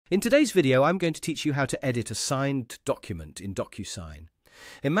In today's video, I'm going to teach you how to edit a signed document in DocuSign.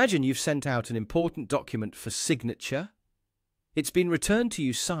 Imagine you've sent out an important document for signature. It's been returned to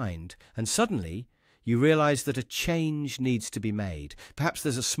you signed, and suddenly you realize that a change needs to be made. Perhaps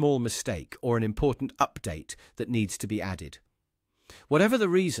there's a small mistake or an important update that needs to be added. Whatever the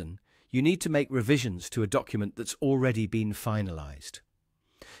reason, you need to make revisions to a document that's already been finalized.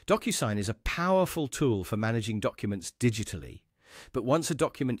 DocuSign is a powerful tool for managing documents digitally. But once a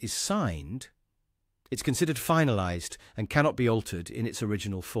document is signed, it's considered finalized and cannot be altered in its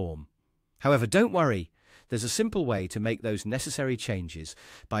original form. However, don't worry, there's a simple way to make those necessary changes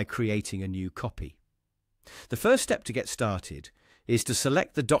by creating a new copy. The first step to get started is to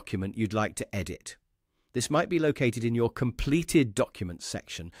select the document you'd like to edit. This might be located in your completed documents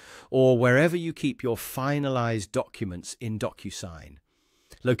section or wherever you keep your finalized documents in DocuSign.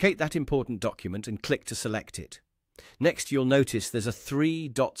 Locate that important document and click to select it. Next, you'll notice there's a 3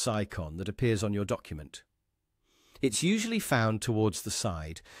 dots icon that appears on your document. It's usually found towards the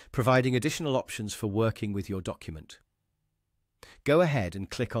side, providing additional options for working with your document. Go ahead and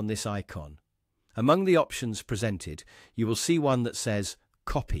click on this icon. Among the options presented, you will see one that says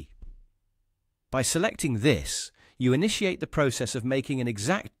Copy. By selecting this, you initiate the process of making an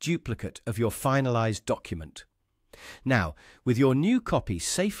exact duplicate of your finalized document. Now, with your new copy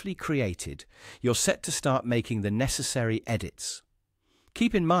safely created, you're set to start making the necessary edits.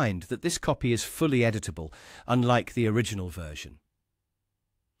 Keep in mind that this copy is fully editable, unlike the original version.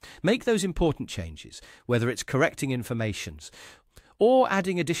 Make those important changes, whether it's correcting information or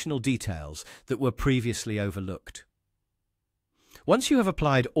adding additional details that were previously overlooked. Once you have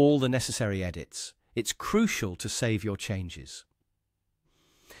applied all the necessary edits, it's crucial to save your changes.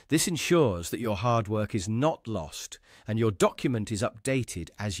 This ensures that your hard work is not lost and your document is updated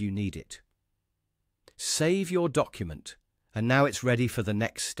as you need it. Save your document, and now it's ready for the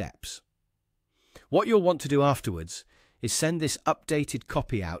next steps. What you'll want to do afterwards is send this updated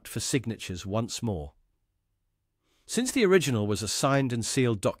copy out for signatures once more. Since the original was a signed and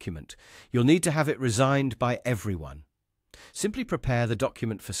sealed document, you'll need to have it resigned by everyone. Simply prepare the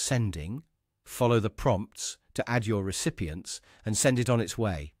document for sending, follow the prompts to add your recipients, and send it on its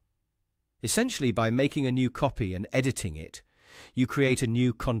way. Essentially, by making a new copy and editing it, you create a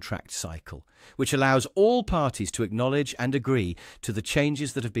new contract cycle, which allows all parties to acknowledge and agree to the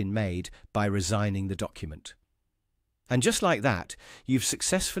changes that have been made by resigning the document. And just like that, you've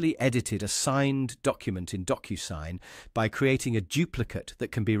successfully edited a signed document in DocuSign by creating a duplicate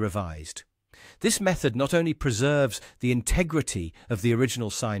that can be revised. This method not only preserves the integrity of the original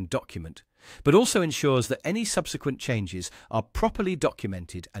signed document, but also ensures that any subsequent changes are properly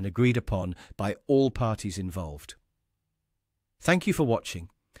documented and agreed upon by all parties involved. Thank you for watching,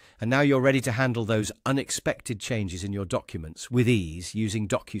 and now you're ready to handle those unexpected changes in your documents with ease using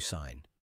DocuSign.